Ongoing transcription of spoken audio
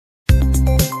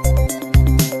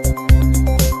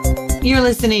You're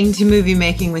listening to Movie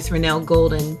Making with Renelle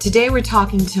Golden. Today we're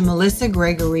talking to Melissa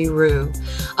Gregory Rue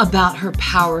about her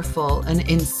powerful and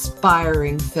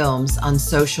inspiring films on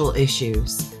social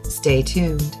issues. Stay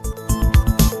tuned.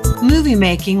 Movie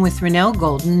Making with Renelle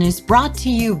Golden is brought to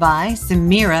you by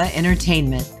Samira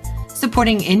Entertainment,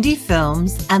 supporting indie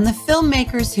films and the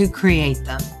filmmakers who create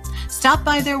them. Stop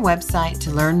by their website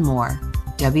to learn more.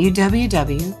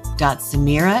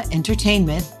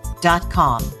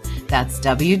 www.samiraentertainment.com. That's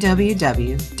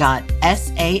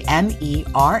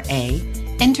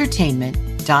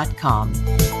www.samiraentertainment.com.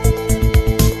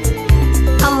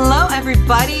 Hello,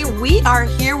 everybody. We are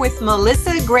here with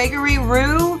Melissa Gregory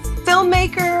Rue,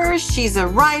 filmmaker. She's a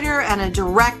writer and a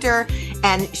director,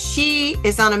 and she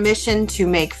is on a mission to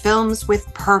make films with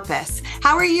purpose.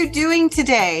 How are you doing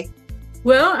today?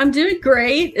 Well, I'm doing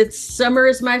great. Summer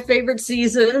is my favorite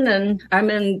season, and I'm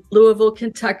in Louisville,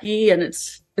 Kentucky, and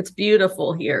it's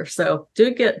beautiful here. So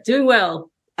doing good, doing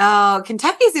well. Oh,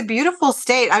 Kentucky is a beautiful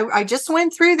state. I just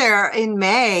went through there in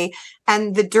May,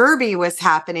 and the Derby was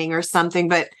happening or something,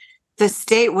 but the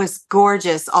state was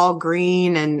gorgeous, all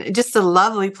green, and just a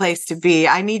lovely place to be.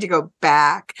 I need to go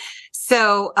back.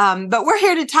 So, but we're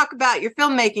here to talk about your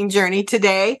filmmaking journey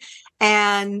today.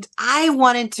 And I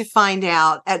wanted to find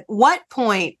out, at what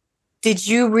point did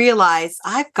you realize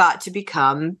I've got to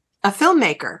become a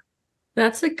filmmaker?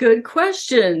 That's a good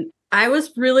question. I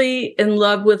was really in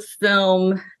love with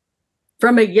film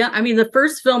from the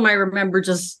first film I remember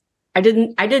I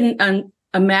didn't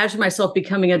imagine myself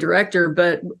becoming a director,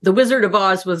 but The Wizard of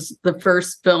Oz was the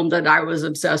first film that I was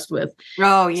obsessed with.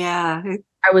 Oh, yeah.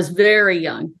 I was very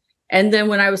young. And then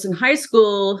when I was in high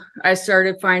school, I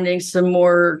started finding some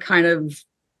more kind of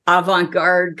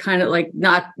avant-garde, kind of like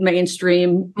not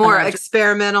mainstream. More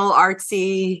experimental,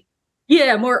 artsy.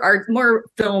 Yeah, more art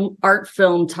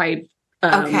film type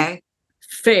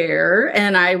fare.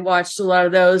 And I watched a lot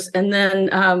of those. And then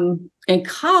in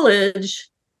college,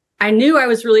 I knew I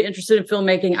was really interested in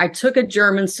filmmaking. I took a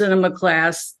German cinema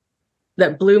class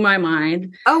that blew my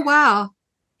mind. Oh, wow.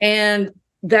 And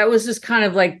that was just kind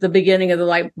of like the beginning of the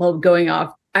light bulb going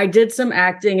off. I did some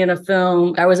acting in a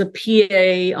film. I was a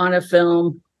PA on a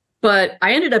film, but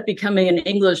I ended up becoming an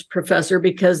English professor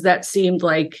because that seemed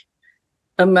like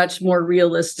a much more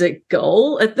realistic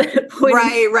goal at that point.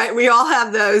 Right. We all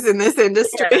have those in this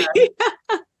industry. Yeah.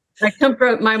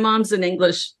 My mom's an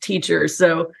English teacher.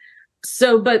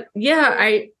 But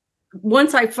yeah,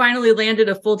 once I finally landed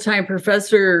a full-time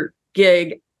professor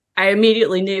gig, I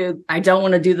immediately knew I don't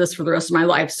want to do this for the rest of my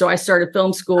life. So I started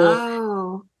film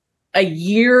school a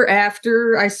year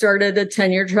after I started a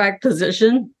tenure track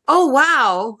position. Oh,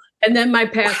 wow. And then my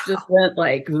path just went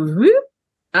like, whoop,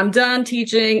 I'm done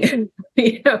teaching,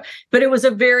 but it was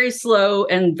a very slow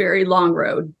and very long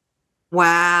road.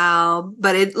 Wow.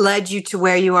 But it led you to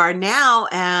where you are now.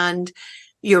 And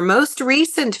your most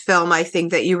recent film, I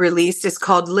think, that you released is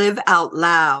called Live Out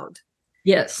Loud.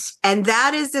 Yes. And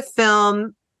that is a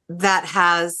film that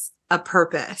has a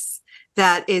purpose,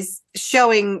 that is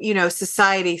showing,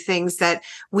 society things that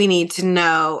we need to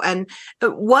know. And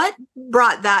what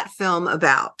brought that film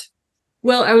about?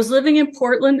 Well, I was living in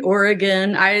Portland,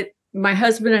 Oregon. My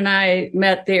husband and I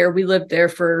met there. We lived there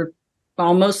for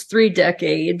almost 3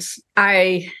 decades.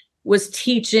 I was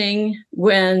teaching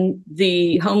when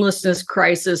the homelessness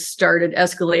crisis started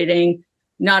escalating,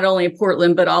 not only in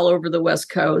Portland, but all over the West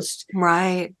Coast.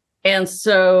 Right. And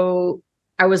so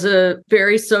I was a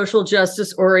very social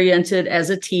justice oriented as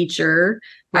a teacher.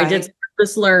 Right. I did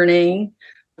service learning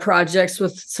projects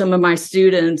with some of my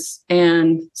students.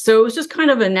 And so it was just kind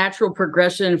of a natural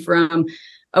progression from,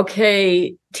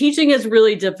 okay, teaching is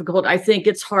really difficult. I think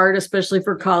it's hard, especially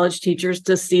for college teachers,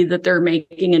 to see that they're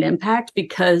making an impact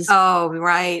because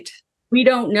we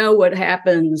don't know what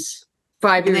happens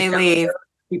 5 years when they leave.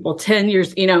 People 10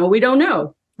 years, we don't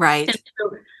know. Right. And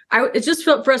so it just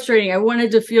felt frustrating. I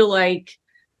wanted to feel like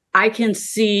I can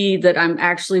see that I'm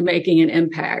actually making an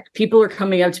impact. People are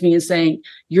coming up to me and saying,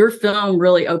 your film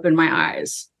really opened my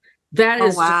eyes. That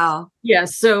is, wow. Yeah.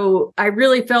 So I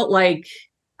really felt like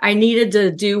I needed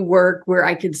to do work where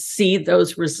I could see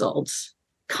those results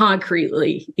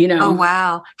concretely, Oh,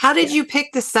 wow. How did you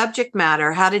pick the subject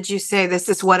matter? How did you say, this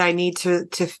is what I need to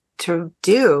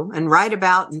do and write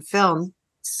about and film?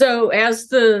 So as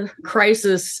the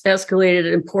crisis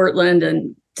escalated in Portland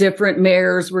and different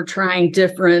mayors were trying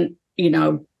different,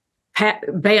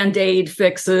 Band-Aid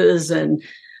fixes, and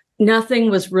nothing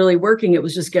was really working. It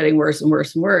was just getting worse and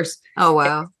worse and worse. Oh,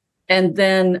 wow. And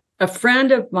then a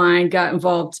friend of mine got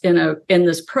involved in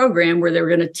this program where they were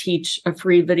going to teach a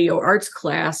free video arts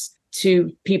class to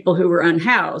people who were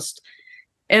unhoused.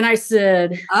 And I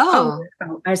said, Oh,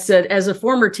 wow. I said, as a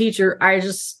former teacher, I'm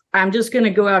just going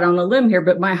to go out on a limb here.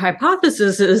 But my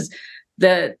hypothesis is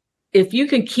that if you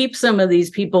can keep some of these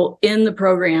people in the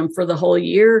program for the whole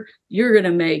year, you're going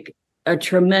to make a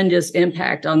tremendous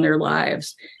impact on their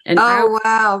lives. And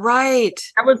wow. Right.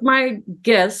 that was my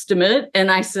guesstimate. And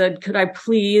I said, could I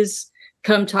please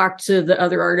come talk to the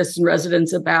other artists and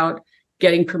residents about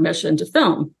getting permission to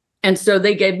film? And so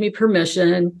they gave me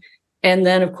permission. And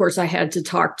then, of course, I had to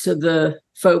talk to the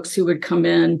folks who would come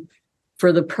in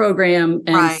for the program.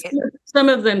 And right. Some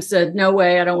of them said, no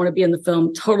way, I don't want to be in the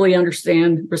film. Totally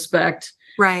understand, respect.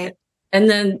 Right. And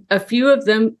then a few of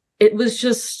them, it was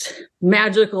just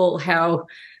magical how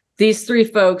these three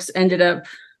folks ended up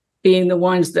being the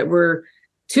ones that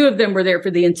two of them were there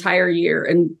for the entire year.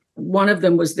 And one of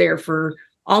them was there for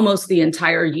almost the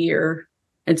entire year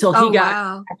until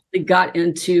he got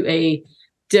into a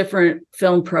different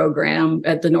film program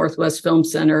at the Northwest Film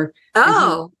Center.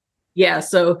 Oh,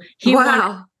 so he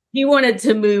wanted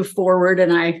to move forward,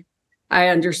 and I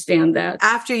understand that.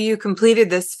 After you completed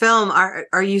this film,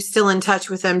 are you still in touch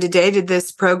with them today? Did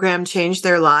this program change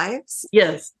their lives?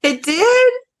 Yes, it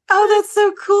did. Oh, that's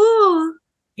so cool.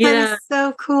 Yeah, that is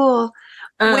so cool.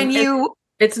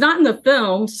 It's not in the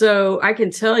film, so I can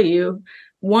tell you.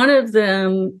 One of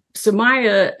them,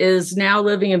 Samaya, is now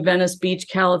living in Venice Beach,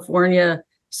 California.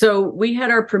 So we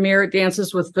had our premiere at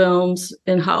Dances with Films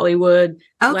in Hollywood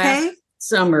last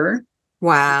summer.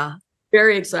 Wow.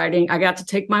 Very exciting. I got to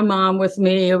take my mom with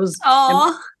me. It was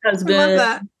my husband. I love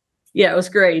that. Yeah, it was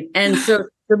great. And so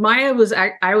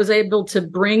Samaya I was able to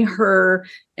bring her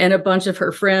and a bunch of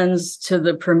her friends to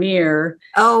the premiere.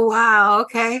 Oh, wow.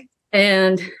 Okay.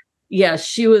 And yeah,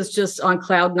 she was just on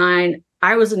cloud nine.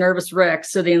 I was a nervous wreck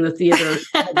sitting in the theater.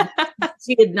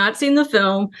 She had not seen the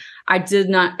film. I did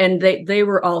not. And they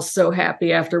were all so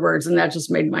happy afterwards. And that just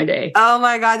made my day. Oh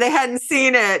my God. They hadn't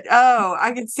seen it. Oh,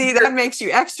 I can see that makes you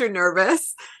extra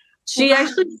nervous. She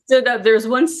actually stood up. There's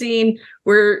one scene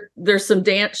where there's some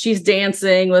dance. She's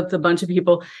dancing with a bunch of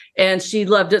people and she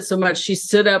loved it so much. She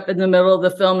stood up in the middle of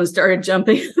the film and started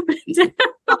jumping up and down.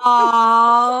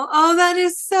 Oh, that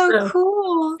is so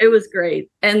cool. It was great.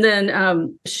 And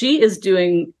then she is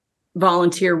doing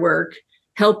volunteer work,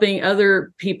 helping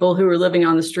other people who are living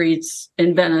on the streets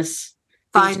in Venice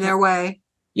find their way.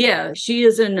 Yeah, she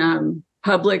is in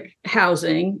public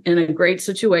housing in a great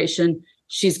situation.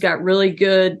 She's got really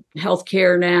good health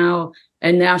care now,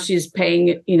 and now she's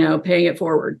paying it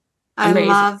forward. Amazing.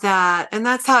 I love that. And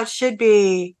that's how it should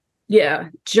be. Yeah.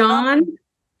 John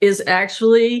is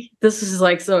actually, this is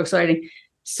like so exciting.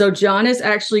 So John is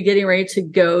actually getting ready to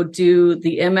go do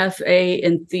the MFA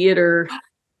in theater.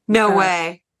 No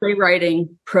way.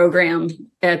 Playwriting program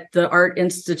at the Art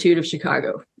Institute of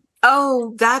Chicago.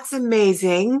 Oh, that's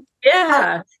amazing.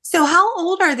 Yeah. So how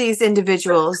old are these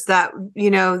individuals that,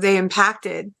 they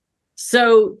impacted?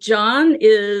 So John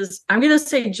is, I'm going to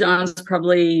say John's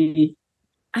probably,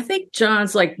 I think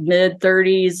John's like mid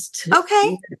 30s.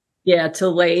 Okay. Yeah, to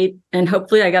late. And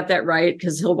hopefully I got that right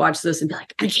because he'll watch this and be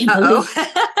like, I can't believe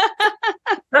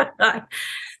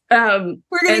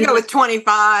we're going to go with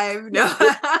 25. No.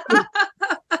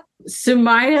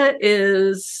 Sumaya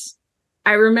is,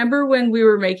 I remember when we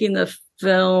were making the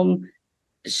film,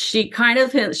 she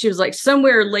was like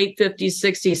somewhere late 50s,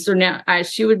 60s. So now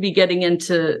she would be getting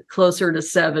into closer to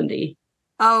 70.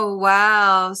 Oh,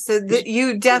 wow. So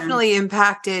you definitely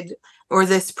impacted, or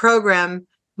this program,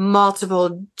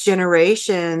 multiple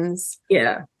generations.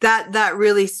 Yeah. That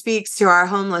really speaks to our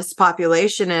homeless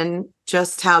population and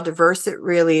just how diverse it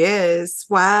really is.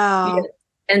 Wow. Yeah.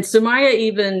 And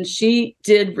Sumaya she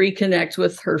did reconnect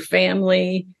with her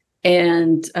family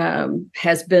and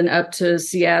has been up to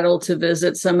Seattle to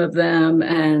visit some of them.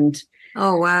 And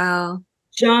oh, wow.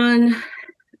 John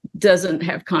doesn't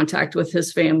have contact with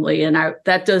his family. And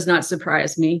that does not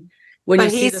surprise me.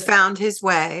 But he's found his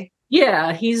way.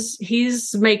 Yeah,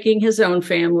 he's making his own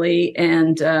family.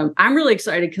 And I'm really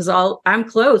excited because I'm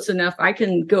close enough. I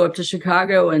can go up to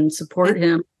Chicago and support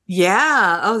him.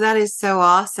 Yeah. Oh, that is so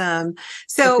awesome.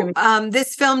 So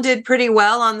this film did pretty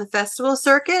well on the festival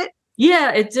circuit.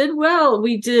 Yeah, it did well.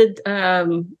 We did.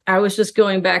 I was just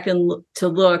going back to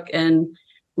look, and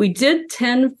we did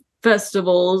 10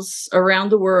 festivals around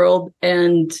the world.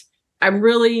 And I'm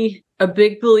really a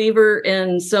big believer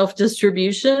in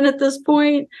self-distribution at this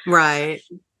point. Right.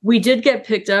 We did get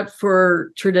picked up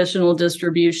for traditional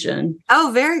distribution.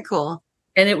 Oh, very cool.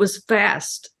 And it was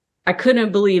fast. I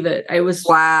couldn't believe it. I was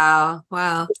wow.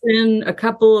 In a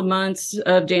couple of months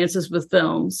of Dances with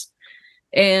Films.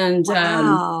 And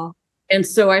wow. And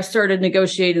so I started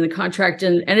negotiating the contract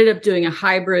and ended up doing a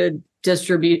hybrid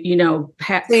distribute, So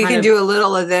you can do a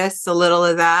little of this, a little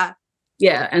of that.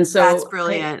 Yeah. And so that's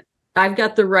brilliant. I've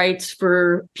got the rights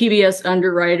for PBS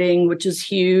underwriting, which is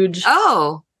huge.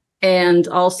 Oh. And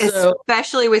also,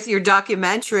 especially with your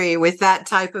documentary, with that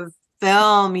type of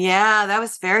film. Yeah, that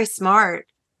was very smart.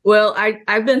 Well,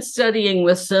 I've been studying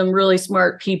with some really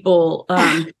smart people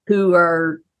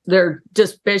they're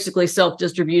just basically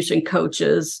self-distribution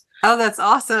coaches. Oh, that's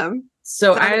awesome.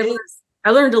 So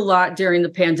I learned a lot during the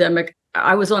pandemic.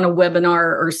 I was on a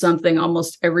webinar or something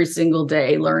almost every single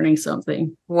day learning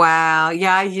something. Wow.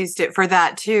 Yeah, I used it for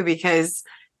that too, because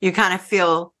you kind of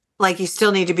feel like you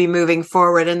still need to be moving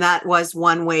forward. And that was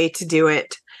one way to do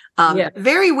it.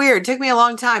 Very weird. It took me a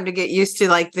long time to get used to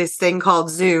like this thing called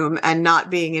Zoom and not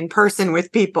being in person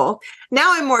with people.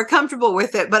 Now I'm more comfortable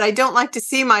with it, but I don't like to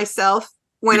see myself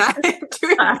when I'm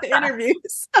doing the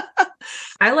interviews.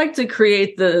 I like to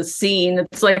create the scene.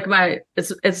 It's like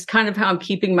it's kind of how I'm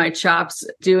keeping my chops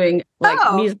doing like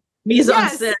mise en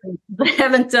scène. I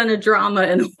haven't done a drama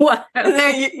in a while.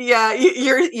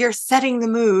 You're setting the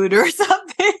mood or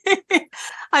something.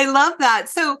 I love that.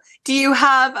 So do you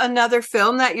have another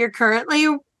film that you're currently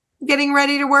getting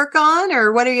ready to work on,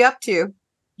 or what are you up to?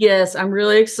 Yes, I'm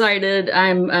really excited.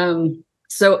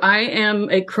 So I am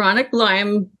a chronic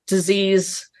Lyme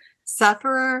disease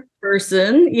sufferer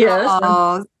person. Yes.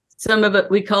 Oh. Some of it,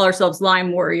 we call ourselves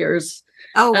Lyme warriors.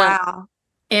 Oh, wow.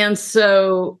 And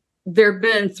so there have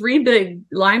been 3 big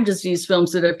Lyme disease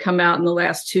films that have come out in the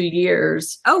last 2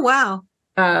 years. Oh, wow.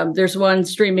 There's one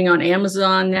streaming on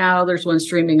Amazon now. There's one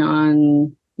streaming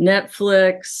on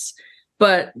Netflix.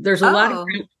 But there's a lot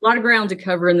of ground to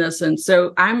cover in this. And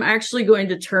so I'm actually going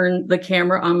to turn the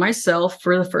camera on myself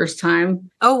for the first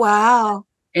time. Oh, wow.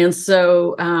 And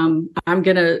so I'm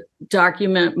going to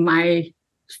document my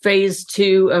phase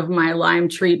 2 of my Lyme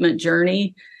treatment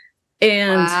journey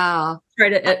and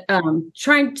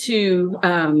trying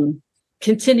to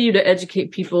continue to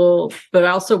educate people, but I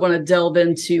also want to delve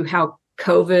into how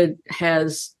COVID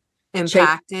has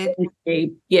impacted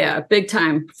big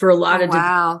time for a lot of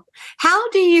wow. How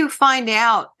do you find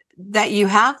out that you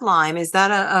have Lyme? Is that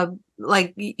a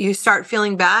like you start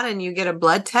feeling bad and you get a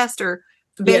blood test or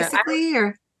basically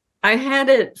or I had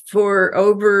it for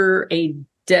over a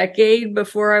decade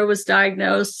before I was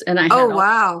diagnosed and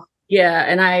wow. Yeah,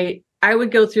 and I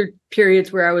would go through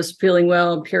periods where I was feeling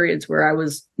well, periods where I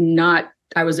was not.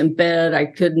 I was in bed, I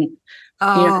couldn't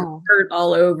hurt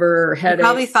all over, headache. You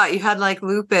probably thought you had like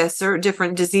lupus or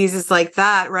different diseases like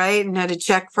that, right? And had to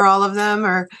check for all of them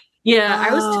or I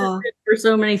was tested for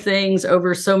so many things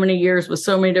over so many years with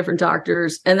so many different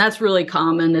doctors. And that's really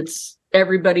common. It's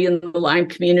everybody in the Lyme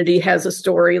community has a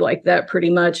story like that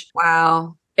pretty much.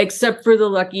 Wow. Except for the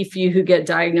lucky few who get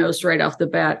diagnosed right off the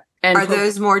bat. And are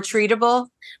those more treatable?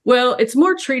 Well, it's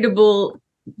more treatable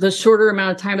the shorter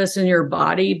amount of time it's in your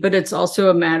body, but it's also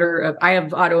a matter of, I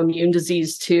have autoimmune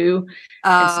disease too.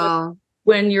 So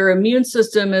when your immune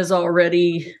system is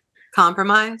already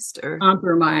compromised,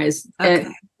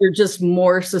 and you're just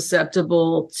more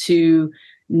susceptible to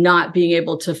not being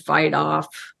able to fight off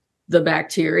the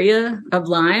bacteria of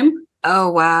Lyme.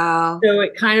 Oh, wow. So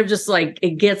it kind of just like,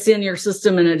 it gets in your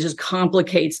system and it just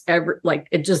complicates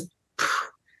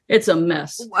it's a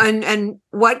mess. And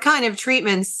what kind of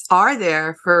treatments are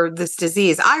there for this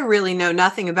disease? I really know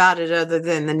nothing about it other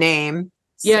than the name.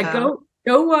 Yeah,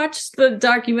 go watch the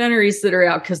documentaries that are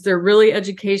out because they're really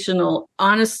educational.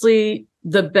 Honestly,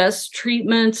 the best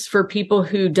treatments for people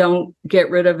who don't get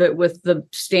rid of it with the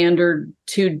standard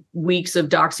 2 weeks of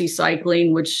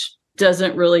doxycycline, which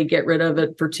doesn't really get rid of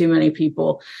it for too many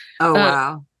people. Oh,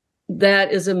 wow.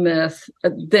 That is a myth.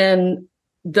 Then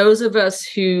those of us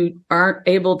who aren't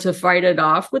able to fight it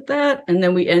off with that, and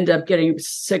then we end up getting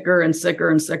sicker and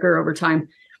sicker and sicker over time.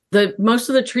 Most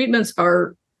of the treatments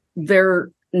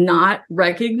they're not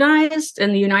recognized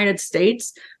in the United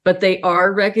States, but they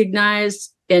are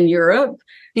recognized in Europe.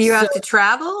 Do you have to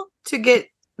travel to get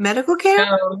medical care?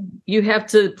 No, you have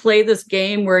to play this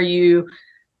game where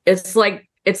it's like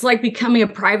becoming a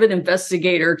private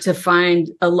investigator to find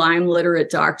a Lyme literate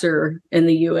doctor in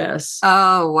the US.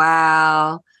 Oh,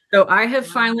 wow. So I have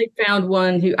finally found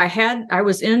one who I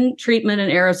was in treatment in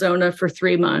Arizona for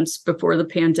 3 months before the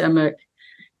pandemic.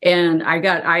 And I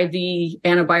got IV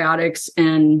antibiotics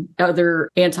and other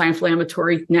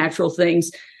anti-inflammatory natural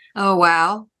things. Oh,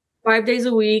 wow. 5 days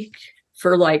a week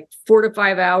for like 4 to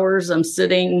 5 hours. I'm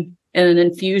sitting in an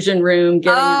infusion room.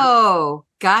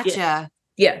 Gotcha.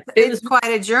 Yeah. It's quite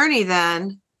a journey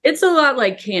then. It's a lot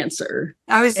like cancer.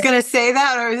 I was going to say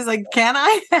that. I was like, can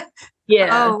I? Yeah.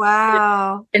 Oh,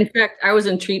 wow. In fact, I was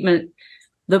in treatment.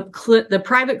 The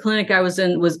private clinic I was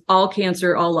in was all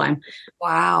cancer, all Lyme.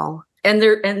 Wow.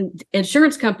 and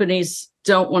insurance companies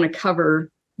don't want to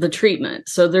cover the treatment.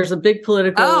 So there's a big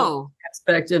political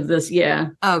aspect of this. Yeah.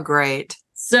 Oh, great.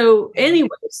 So anyway,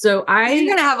 so you're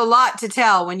going to have a lot to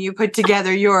tell when you put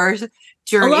together your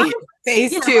journey,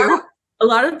 phase 2. A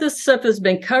lot of this stuff has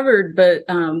been covered, but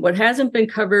what hasn't been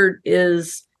covered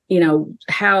is,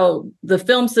 how the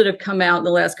films that have come out in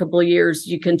the last couple of years,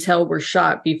 you can tell were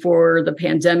shot before the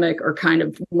pandemic or kind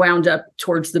of wound up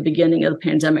towards the beginning of the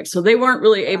pandemic. So they weren't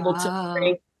really able to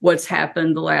bring what's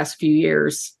happened the last few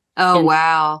years. Oh,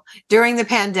 wow. During the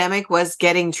pandemic, was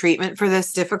getting treatment for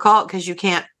this difficult? Because you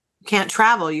can't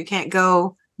travel. You can't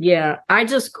go. Yeah. I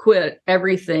just quit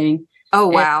everything. Oh,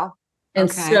 wow.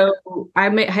 And so I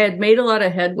had made a lot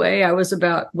of headway.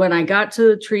 When I got to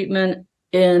the treatment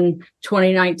in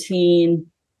 2019,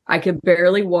 I could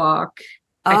barely walk.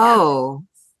 Oh,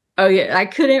 yeah. I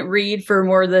couldn't read for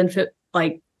more than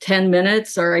 10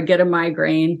 minutes or I get a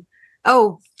migraine.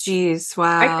 Oh, geez.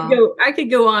 Wow. I could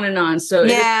go on and on. So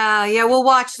yeah. We'll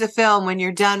watch the film when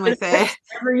you're done with it.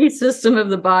 Every system of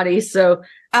the body. So,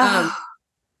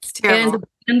 it's terrible.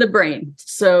 And the brain.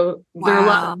 So there are a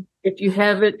lot. If you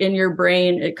have it in your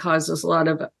brain, it causes a lot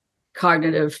of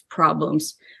cognitive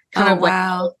problems,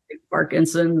 like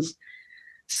Parkinson's.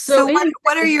 So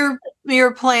what are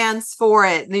your plans for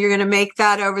it? You're going to make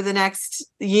that over the next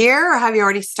year, or have you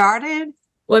already started?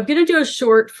 Well, I'm going to do a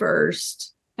short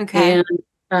first. Okay.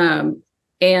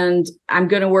 And I'm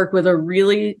going to work with a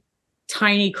really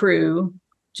tiny crew,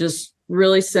 just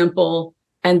really simple.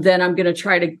 And then I'm going to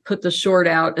try to put the short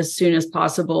out as soon as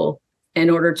possible in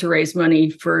order to raise money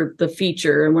for the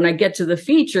feature. And when I get to the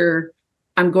feature,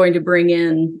 I'm going to bring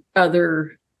in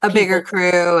bigger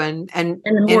crew and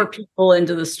more people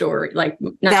into the story, like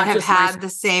that have had the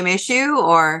same issue,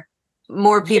 or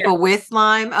more people with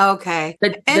Lyme. Okay.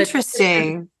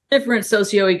 Interesting. Different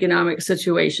socioeconomic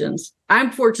situations. I'm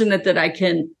fortunate that I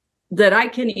can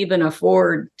even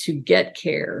afford to get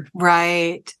care.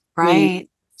 Right.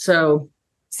 So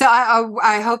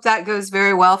I hope that goes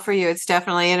very well for you. It's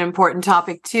definitely an important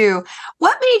topic too.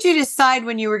 What made you decide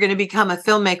when you were going to become a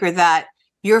filmmaker that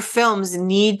your films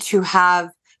need to have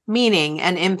meaning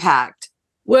and impact?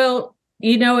 Well,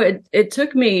 it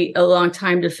took me a long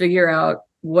time to figure out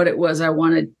what it was I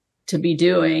wanted to be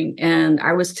doing. And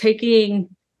I've taken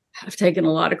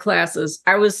a lot of classes.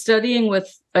 I was studying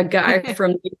with a guy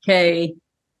from the UK,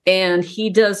 and he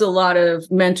does a lot of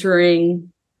mentoring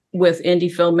with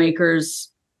indie filmmakers.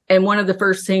 And one of the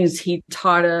first things he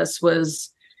taught us was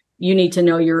you need to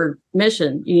know your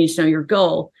mission. You need to know your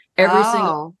goal.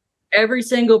 Every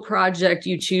single project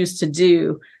you choose to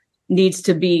do needs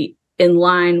to be in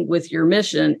line with your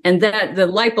mission. And that the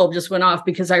light bulb just went off,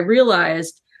 because I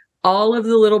realized all of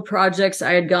the little projects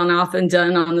I had gone off and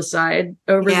done on the side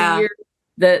over the years,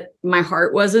 that my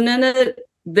heart wasn't in it.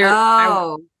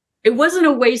 It wasn't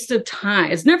a waste of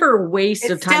time. It's never a waste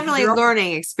of time. It's definitely a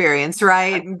learning experience,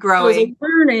 right? Growing. It was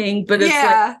learning, but it's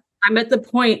like, I'm at the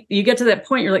point, you get to that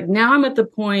point, you're like, now I'm at the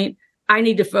point, I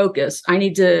need to focus. I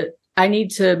need to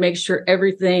make sure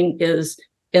everything is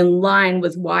in line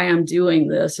with why I'm doing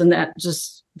this. And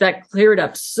that cleared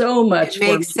up so much. It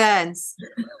makes sense.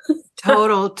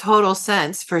 Total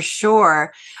sense, for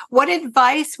sure. What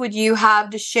advice would you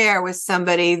have to share with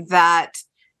somebody that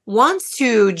wants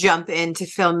to jump into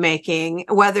filmmaking,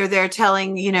 whether they're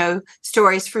telling,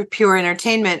 stories for pure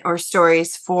entertainment or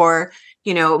stories for,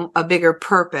 a bigger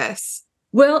purpose?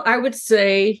 Well, I would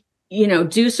say,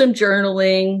 do some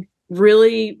journaling,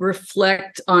 really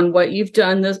reflect on what you've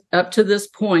done up to this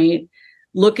point.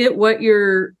 Look at what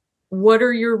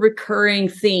are your recurring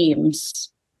themes?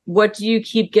 What do you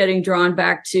keep getting drawn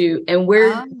back to? And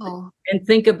and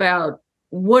think about,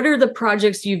 what are the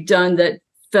projects you've done that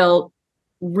felt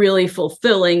really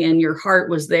fulfilling and your heart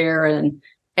was there, and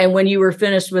when you were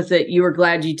finished with it, you were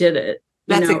glad you did it.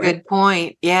 That's a good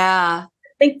point. Yeah.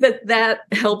 I think that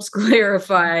helps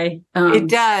clarify. It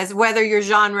does, whether your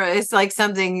genre is like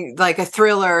something like a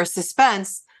thriller or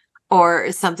suspense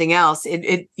or something else.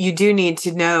 You do need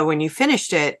to know when you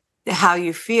finished it how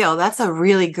you feel. That's a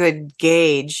really good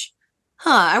gauge.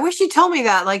 I wish you told me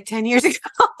that like 10 years ago.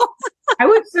 I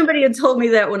wish somebody had told me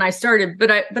that when I started,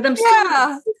 but I'm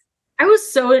still. I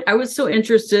was so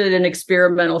interested in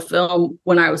experimental film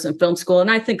when I was in film school.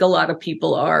 And I think a lot of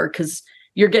people are, because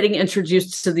you're getting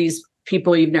introduced to these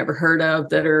people you've never heard of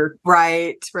that are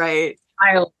right.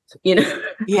 Wild,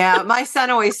 Yeah. My son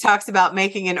always talks about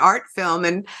making an art film,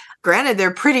 and granted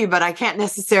they're pretty, but I can't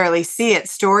necessarily see it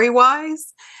story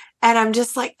wise. And I'm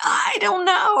just like, I don't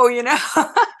know,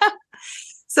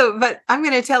 So, but I'm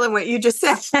going to tell him what you just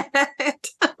said.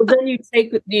 Well, then you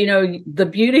take,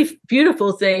 the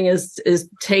beautiful thing is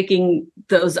taking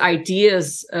those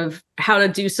ideas of how to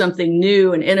do something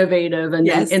new and innovative, and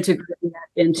then integrating that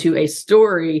into a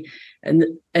story, and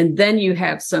then you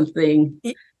have something.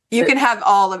 You can have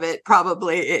all of it,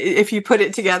 probably, if you put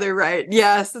it together right.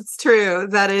 Yes, it's true.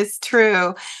 That is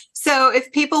true. So if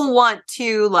people want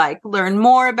to learn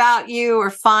more about you or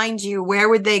find you, where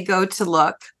would they go to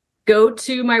look? Go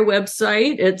to my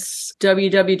website. It's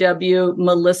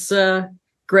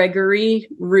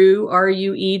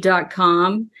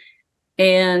www.melissagregory.com.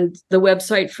 And the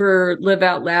website for Live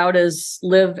Out Loud is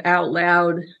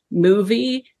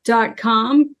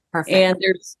liveoutloudmovie.com. Perfect. And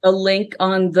there's a link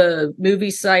on the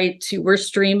movie site we're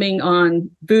streaming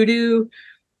on Vudu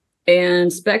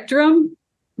and Spectrum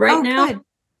now. Good.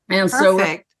 And so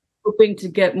we're hoping to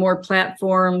get more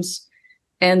platforms.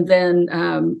 And then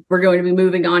we're going to be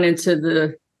moving on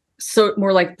into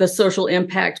more like the social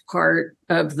impact part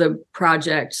of the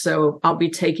project. So I'll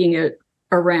be taking it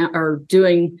around or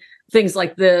doing things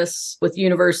like this with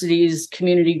universities,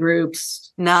 community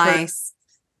groups. Nice.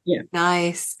 Yeah.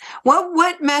 Nice.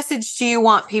 What message do you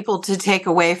want people to take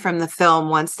away from the film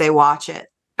once they watch it?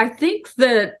 I think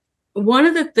that one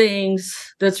of the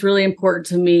things that's really important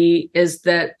to me is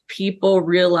that people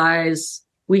realize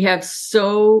we have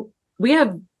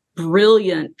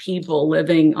brilliant people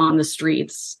living on the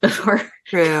streets of our.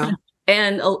 True.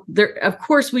 And of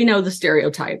course, we know the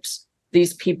stereotypes.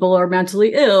 These people are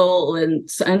mentally ill, and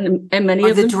many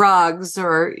of them drugs,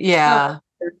 or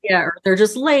or they're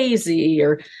just lazy,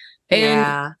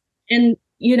 and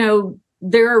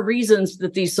there are reasons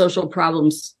that these social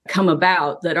problems come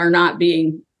about that are not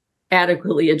being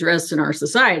adequately addressed in our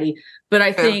society. But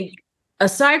I think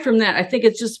aside from that, I think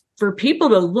it's just for people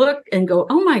to look and go,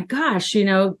 oh my gosh,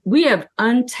 we have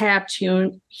untapped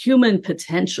human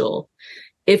potential.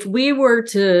 If we were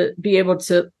to be able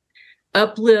to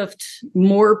uplift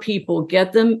more people,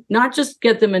 not just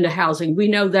get them into housing. We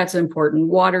know that's important.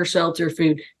 Water, shelter,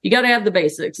 food. You got to have the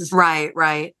basics.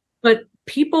 Right. But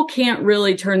people can't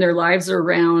really turn their lives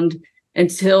around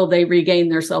until they regain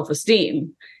their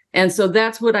self-esteem. And so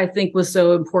that's what I think was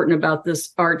so important about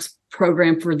this arts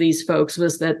program for these folks,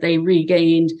 was that they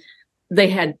gained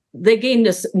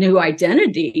this new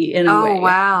identity in a way. Oh,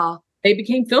 wow. They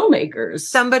became filmmakers.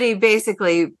 Somebody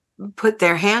basically put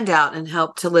their hand out and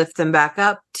help to lift them back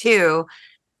up too.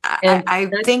 I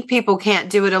think people can't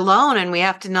do it alone, and we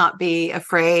have to not be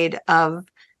afraid of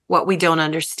what we don't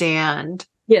understand.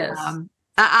 Yes.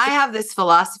 I have this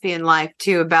philosophy in life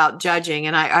too about judging,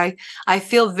 and I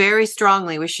feel very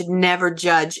strongly we should never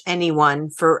judge anyone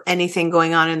for anything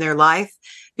going on in their life,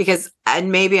 because,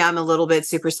 and maybe I'm a little bit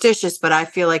superstitious, but I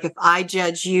feel like if I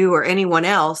judge you or anyone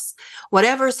else,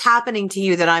 whatever's happening to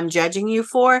you that I'm judging you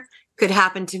for could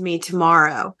happen to me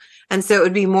tomorrow. And so it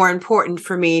would be more important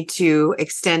for me to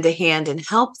extend a hand and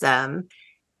help them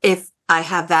if I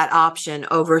have that option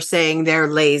over saying they're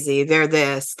lazy, they're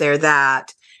this, they're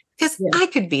that. Because I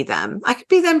could be them. I could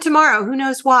be them tomorrow. Who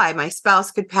knows why? My spouse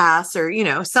could pass, or,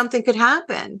 something could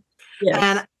happen. Yes.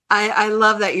 And I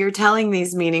love that you're telling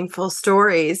these meaningful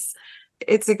stories.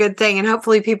 It's a good thing. And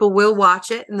hopefully people will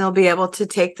watch it and they'll be able to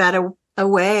take that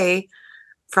away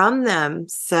from them.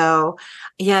 So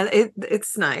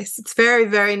it's nice. It's very,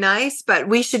 very nice. But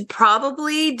we should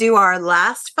probably do our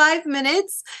last 5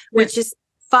 minutes, which is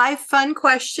 5 fun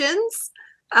questions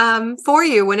for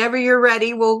you. Whenever you're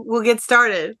ready, we'll get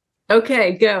started.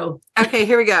 Okay, go. Okay,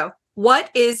 here we go. What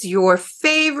is your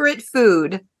favorite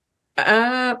food?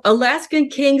 Alaskan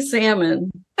king salmon.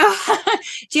 Do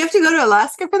you have to go to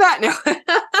Alaska for that? No.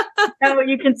 No,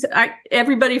 you can.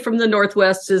 Everybody from the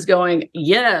Northwest is going,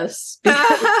 yes.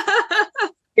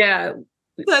 Yeah.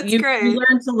 That's great. You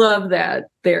learn to love that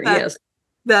there. Yes.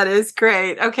 That is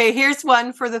great. Okay, here's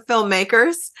one for the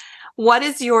filmmakers. What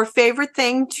is your favorite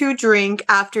thing to drink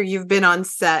after you've been on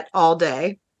set all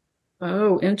day?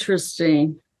 Oh,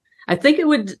 interesting. I think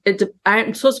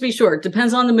I'm supposed to be sure. It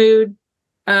depends on the mood.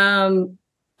 A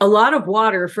lot of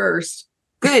water first.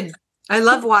 Good. I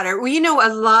love water. Well,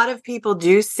 a lot of people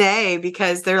do say,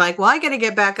 because they're like, well, I got to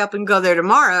get back up and go there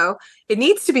tomorrow. It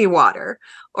needs to be water,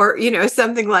 or,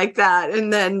 something like that.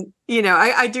 And then,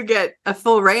 I do get a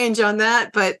full range on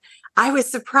that, but I was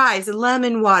surprised.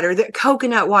 Lemon water, the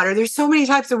coconut water. There's so many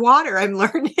types of water I'm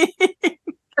learning.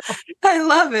 I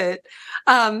love it.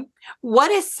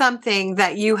 What is something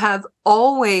that you have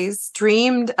always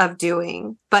dreamed of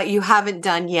doing, but you haven't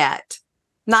done yet?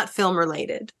 Not film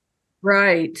related.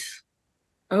 Right.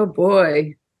 Oh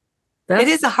boy. It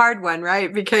is a hard one,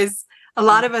 right? Because a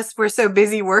lot of us, we're so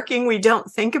busy working, we don't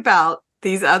think about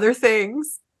these other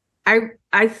things.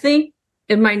 I think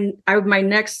in my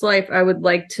next life, I would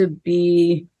like to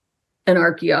be an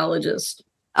archaeologist.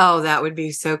 Oh, that would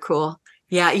be so cool.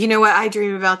 Yeah. You know what? I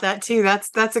dream about that too.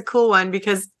 That's a cool one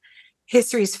because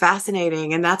history is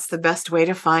fascinating and that's the best way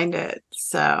to find it.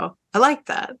 So I like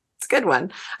that. It's a good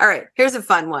one. All right. Here's a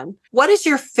fun one. What is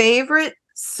your favorite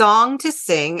song to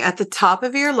sing at the top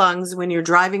of your lungs when you're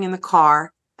driving in the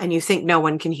car and you think no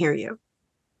one can hear you?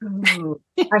 Oh,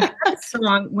 I had a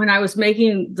song when I was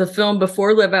making the film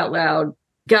before Live Out Loud,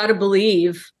 Gotta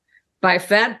Believe by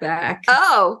Fatback.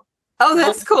 Oh,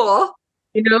 that's cool.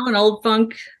 You know, an old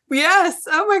funk. Yes.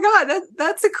 Oh my God.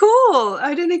 That's a cool.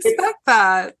 I didn't expect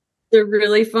that. It's a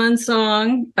really fun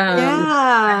song.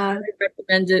 Yeah. I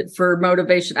recommend it for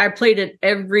motivation. I played it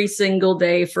every single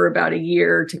day for about a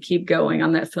year to keep going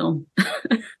on that film.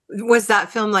 Was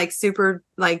that film like super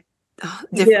like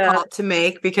difficult to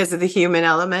make because of the human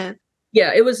element?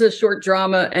 Yeah, it was a short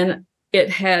drama and it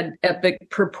had epic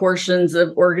proportions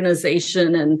of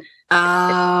organization. And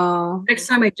next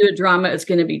time I do a drama, it's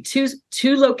going to be two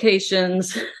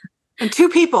locations and 2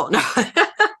 people. No. 3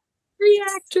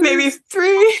 actors. Maybe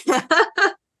 3.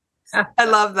 I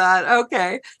love that.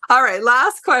 Okay. All right.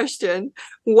 Last question.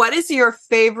 What is your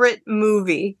favorite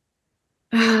movie?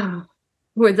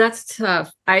 Boy, that's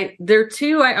tough. There are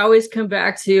 2 I always come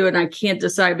back to, and I can't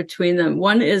decide between them.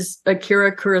 One is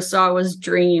Akira Kurosawa's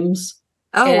Dreams.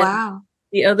 Oh, wow.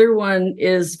 The other one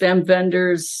is Wim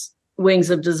Wenders' Wings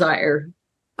of Desire.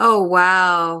 Oh,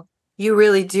 wow. You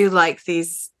really do like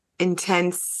these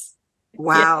intense,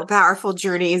 powerful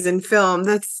journeys in film.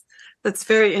 That's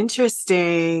very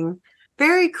interesting.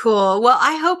 Very cool. Well,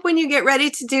 I hope when you get ready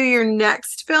to do your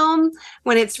next film,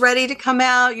 when it's ready to come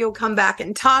out, you'll come back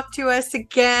and talk to us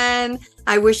again.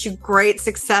 I wish you great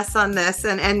success on this.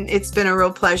 And it's been a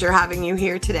real pleasure having you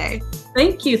here today.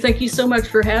 Thank you. Thank you so much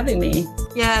for having me.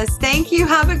 Yes. Thank you.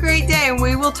 Have a great day. And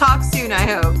we will talk soon, I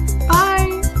hope.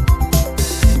 Bye.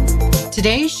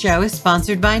 Today's show is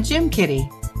sponsored by Gym Kitty,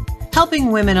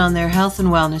 helping women on their health and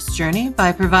wellness journey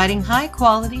by providing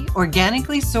high-quality,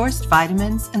 organically sourced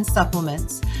vitamins and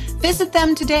supplements. Visit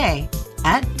them today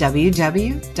at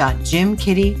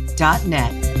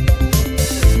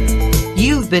www.gymkitty.net.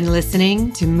 You've been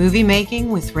listening to Movie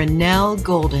Making with Renelle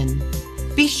Golden.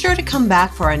 Be sure to come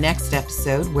back for our next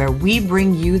episode where we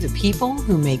bring you the people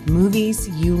who make movies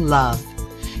you love.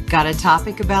 Got a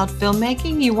topic about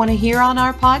filmmaking you want to hear on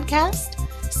our podcast?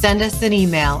 Send us an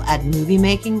email at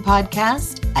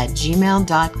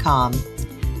moviemakingpodcast@gmail.com.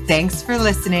 Thanks for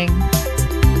listening.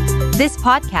 This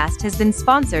podcast has been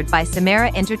sponsored by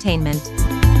Samara Entertainment.